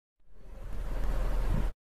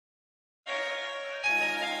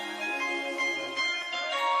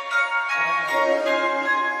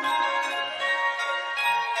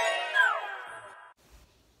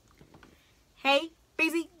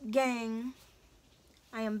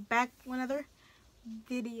I am back with another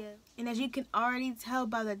video. And as you can already tell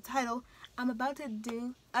by the title, I'm about to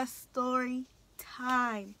do a story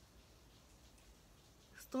time.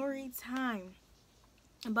 Story time.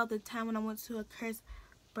 About the time when I went to a Chris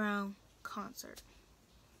Brown concert.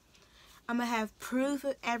 I'm gonna have proof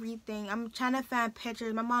of everything. I'm trying to find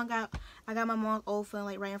pictures. I got my mom's old phone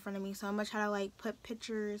like right in front of me, so I'm gonna try to like put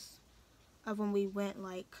pictures of when we went,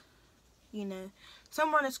 like, you know,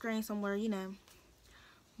 somewhere on the screen somewhere, you know.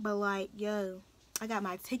 But like, yo, I got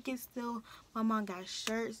my tickets still. My mom got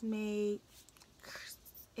shirts made.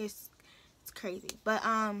 It's crazy. But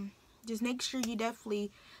just make sure you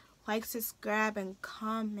definitely like, subscribe, and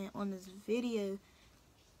comment on this video.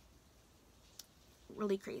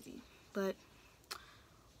 Really crazy. But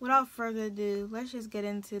without further ado, let's just get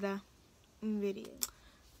into the video.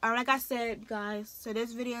 Alright, like I said, guys, so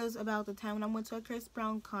this video is about the time when I went to a Chris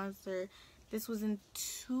Brown concert. This was in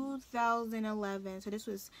 2011, so this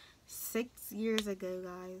was 6 years ago,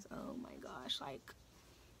 guys. Oh my gosh, like,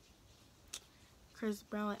 Chris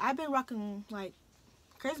Brown, like, I've been rocking, like,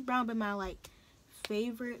 Chris Brown been my, like,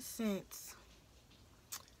 favorite since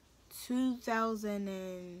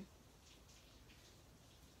 2005.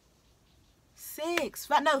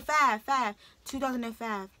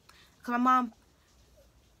 2005. Cause my mom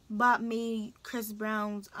bought me Chris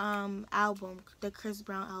Brown's album, the Chris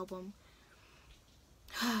Brown album.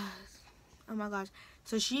 Oh my gosh.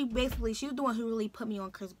 So she was the one who really put me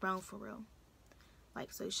on Chris Brown for real.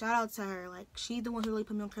 Like, so shout out to her. Like, she's the one who really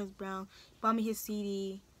put me on Chris Brown. Bought me his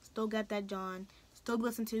CD. Still got that John. Still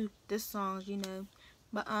listen to this songs, you know.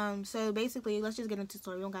 But so basically, let's just get into the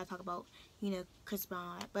story. We don't gotta talk about, you know, Chris Brown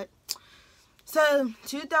and all that. But so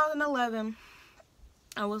 2011,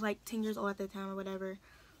 I was like 10 years old at the time or whatever.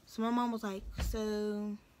 So my mom was like,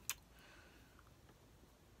 so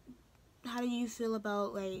how do you feel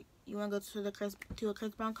about, like, you want to go to a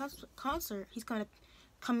Chris Brown concert? He's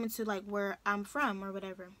coming to like where I'm from or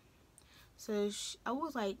whatever. So I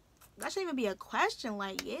was like, that shouldn't even be a question.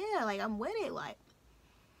 Like, yeah, like, I'm with it. Like,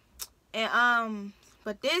 and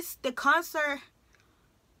but the concert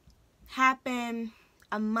happened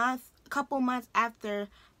a couple months after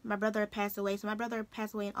my brother passed away. So my brother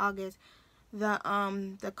passed away in August.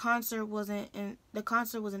 The concert was in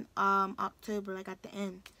October, like at the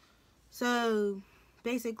end. So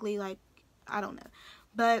basically, like, I don't know.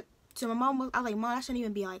 But so my mom was, I was like, Mom, that shouldn't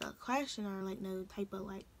even be like a question, or like no type of,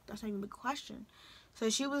 like, that shouldn't even be a question. So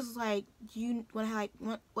she was like, you want to, like,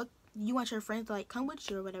 what you want your friends to, like, come with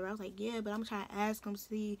you or whatever? I was like, yeah, but I'm trying to ask them,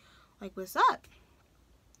 see, like, what's up.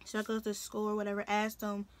 So I go to school or whatever, asked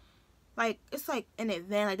them, like, it's like in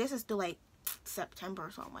advance, like, this is still like September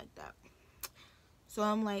or something like that. So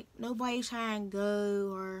I'm like, nobody's trying to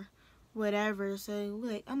go or whatever. So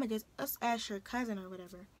we're like, let's ask your cousin or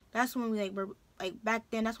whatever. That's when we, like, were, like, back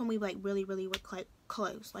then, that's when we, like, really were, like,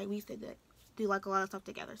 close. Like, we used to do like a lot of stuff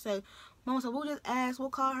together. So Mom said, we'll just ask, we'll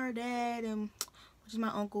call her dad, and which is my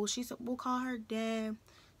uncle. She said, we'll call her dad,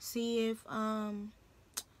 see if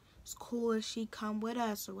it's cool if she come with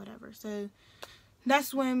us or whatever. So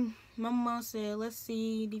that's when my mom said, let's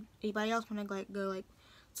see if anybody else want to, like, go. Like,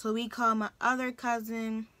 so we called my other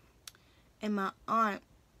cousin and my aunt,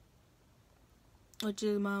 which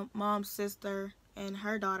is my mom's sister and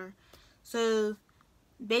her daughter. So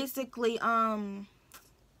basically,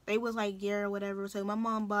 they was like, yeah, or whatever. So my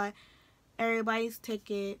mom bought everybody's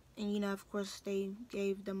ticket, and, you know, of course they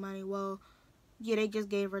gave the money. Well, yeah, they just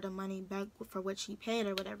gave her the money back for what she paid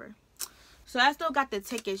or whatever. So I still got the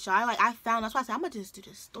tickets, y'all. That's why I said I'm gonna just do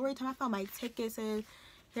the story time. I found my tickets, so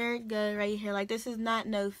there it goes right here. Like, this is not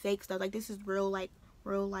no fake stuff. Like, this is real, like,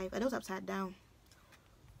 real life. It was upside down.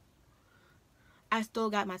 I still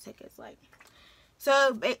got my tickets, like.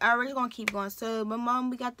 So we're just gonna keep going. So my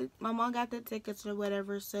mom got the tickets or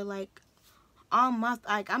whatever. So, like, all month,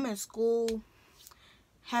 like, I'm in school.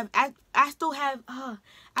 I still have I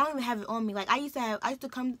don't even have it on me. Like, I used to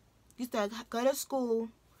go to school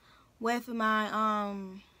with my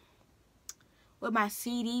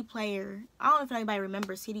CD player. I don't know if anybody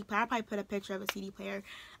remembers CD player. I probably put a picture of a CD player.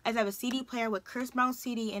 I used to have a CD player with Chris Brown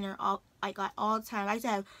CD in there all time. I used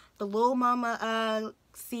to have the Lil Mama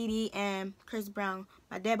CD and Chris Brown.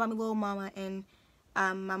 My dad bought me Lil Mama, and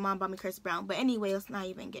my mom bought me Chris Brown. But anyway, let's not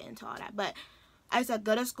even get into all that. But I used to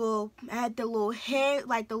go to school. I had the little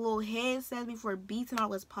headsets before beats and all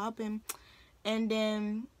was popping. And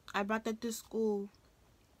then I brought that to school.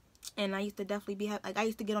 And I used to definitely I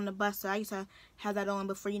used to get on the bus, so I used to have that on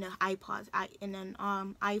before, you know, iPods, and then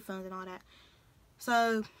iPhones and all that.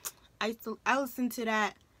 So I listened to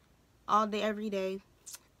that all day, every day.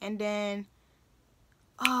 And then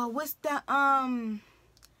what's the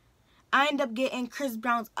I ended up getting Chris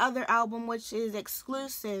Brown's other album, which is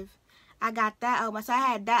Exclusive. I got that album. So I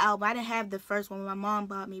had that album. I didn't have the first one my mom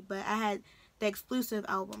bought me, but I had the Exclusive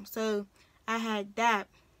album. So I had that.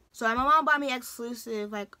 So my mom bought me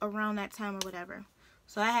Exclusive like around that time or whatever.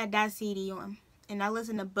 So I had that CD on. And I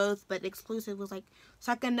listened to both, but Exclusive was like,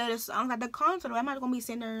 so I can know the songs at the concert. I'm not going to be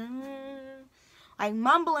sitting there like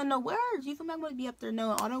mumbling the words. You feel me? I'm going to be up there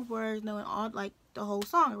knowing all the words, knowing all like the whole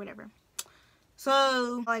song or whatever.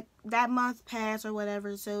 So, like, that month passed or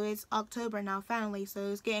whatever, so it's October now, finally, so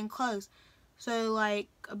it's getting close. So, like,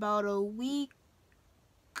 about a week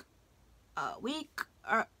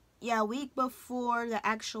before the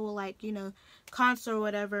actual, like, you know, concert or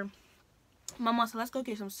whatever, my mom said, let's go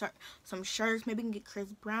get some shirts, maybe we can get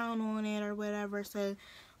Chris Brown on it or whatever. So,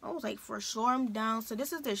 I was like, for sure, I'm down. So,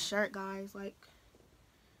 this is the shirt, guys, like,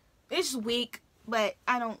 it's weak, but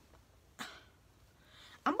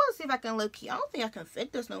I'm about to see if I can low-key. I don't think I can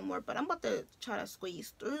fit this no more, but I'm about to try to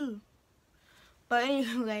squeeze through. But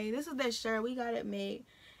anyway, this is the shirt. We got it made,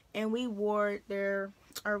 and we wore it there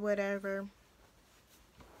or whatever.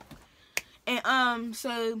 And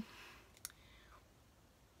so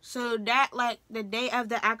that, like, the day of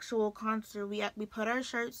the actual concert, we put our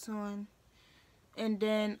shirts on, and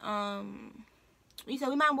then we said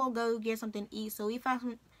we might well go get something to eat. So we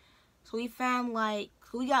found like.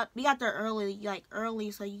 We got there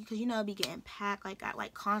early, so because you know it be getting packed, like at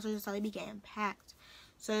like concerts, so it be getting packed.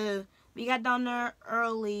 So we got down there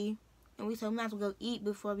early, and we said we might as well go eat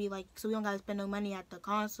before so we don't gotta spend no money at the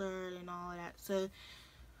concert and all of that. So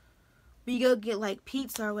we go get like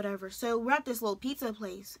pizza or whatever. So we're at this little pizza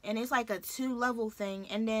place, and it's like a 2-level thing,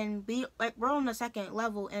 and then we're on the 2nd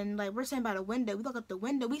level, and like we're sitting by the window. We look up the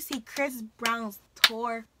window, we see Chris Brown's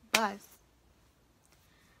tour bus.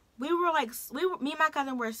 Me and my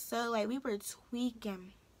cousin were so, like, we were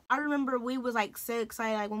tweaking. I remember we was, like, so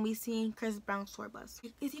excited, like, when we seen Chris Brown's tour bus.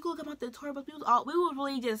 Is he gonna come out the tour bus? We was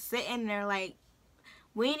really just sitting there, like,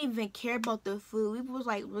 we didn't even care about the food. We was,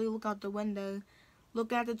 like, really looking out the window,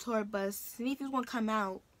 looking at the tour bus, see if he was gonna come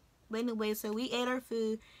out. But anyway, so we ate our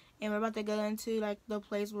food, and we're about to go into, like, the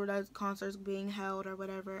place where the concert's being held or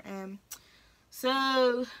whatever. And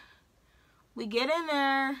so we get in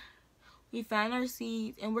there. We found our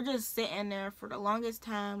seats, and we're just sitting there for the longest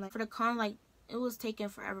time. Like, for the con, like, it was taking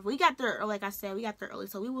forever. We got there, like I said, we got there early,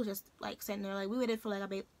 so we was just, like, sitting there. Like, we waited for,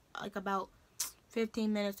 like about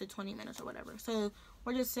 15 minutes to 20 minutes or whatever. So,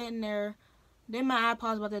 we're just sitting there. Then my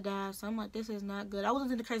iPod's about to die, so I'm like, this is not good. I was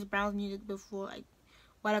listening to Chris Brown's music before, like,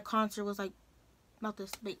 while the concert was, like,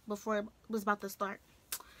 before it was about to start.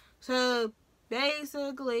 So,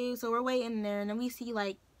 basically, so we're waiting there, and then we see,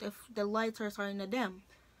 like, the lights are starting to dim.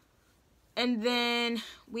 And then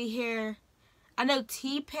we hear, I know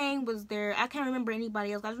T-Pain was there. I can't remember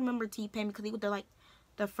anybody else. I just remember T-Pain because he was there, like,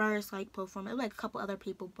 the first, like, performance. It was, like, a couple other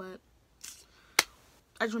people, but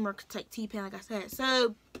I just remember T-Pain, like I said.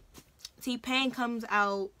 So, T-Pain comes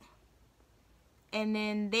out, and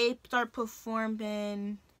then they start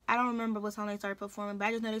performing. I don't remember what song they started performing, but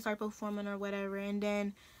I just know they started performing or whatever. And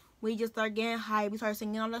then we just start getting hyped. We started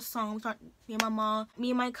singing all the songs. Me and my mom,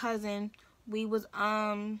 me and my cousin, we was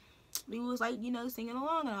like, you know, singing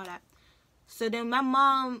along and all that. So then my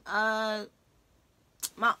mom,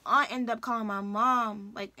 my aunt ended up calling my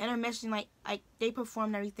mom, like, intermission, like they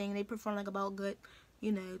performed everything. They performed, like, about good,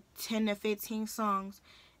 you know, 10 to 15 songs.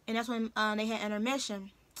 And that's when they had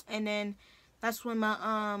intermission. And then that's when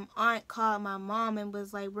my aunt called my mom and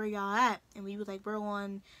was like, where y'all at? And we was like, we're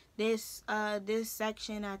on this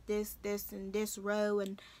section at this and this row,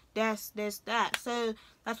 and this, that. So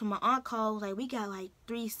that's when my aunt called, was like, we got like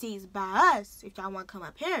 3 seats by us if y'all want to come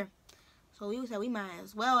up here. So we said we might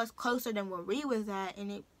as well. It's closer than where we was at,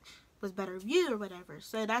 and it was better view or whatever.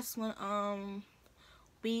 So that's when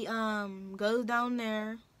we go down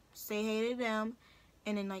there, say hey to them,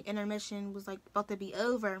 and then like intermission was like about to be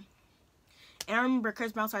over. And I remember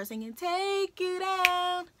Chris Brown started singing "Take You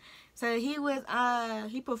Down." So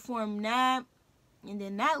he performed that, and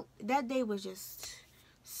then that day was just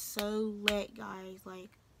so lit, guys. Like,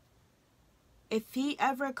 if he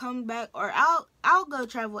ever comes back, or I'll go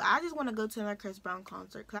travel. I just want to go to another Chris Brown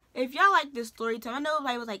concert. If y'all like this story time, I know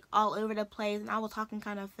it was like all over the place, and I was talking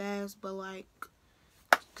kind of fast, but like,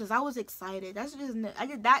 cause I was excited. That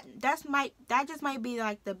just might be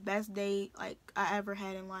like the best day like I ever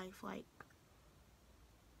had in life. Like,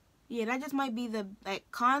 yeah, that just might be the I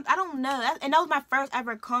don't know. And that was my first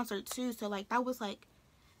ever concert too. So like that was like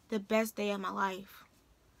the best day of my life.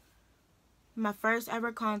 My first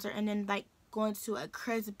ever concert, and then like going to a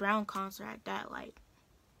Chris Brown concert at that, like,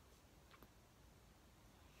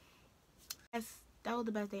 that was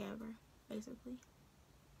the best day ever, basically.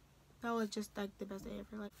 That was just like the best day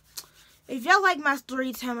ever. Like, if y'all like my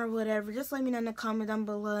story time or whatever, just let me know in the comment down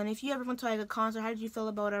below. And if you ever went to like a concert, how did you feel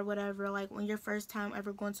about it or whatever? Like, when your first time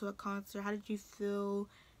ever going to a concert, how did you feel?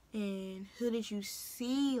 And who did you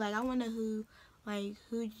see? Like, I want to know who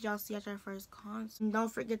did y'all see at your first concert? And don't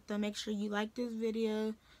forget to make sure you like this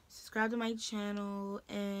video, subscribe to my channel,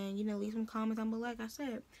 and, you know, leave some comments down below, like I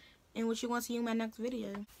said. And what you want to see in my next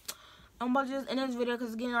video. I'm about to just end this video because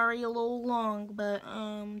it's getting already a little long, but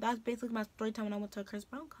that's basically my story time when I went to a Chris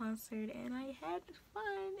Brown concert, and I had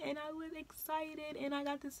fun, and I was excited, and I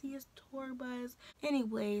got to see his tour bus.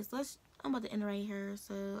 Anyways, I'm about to end right here,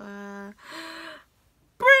 so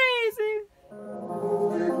breezy.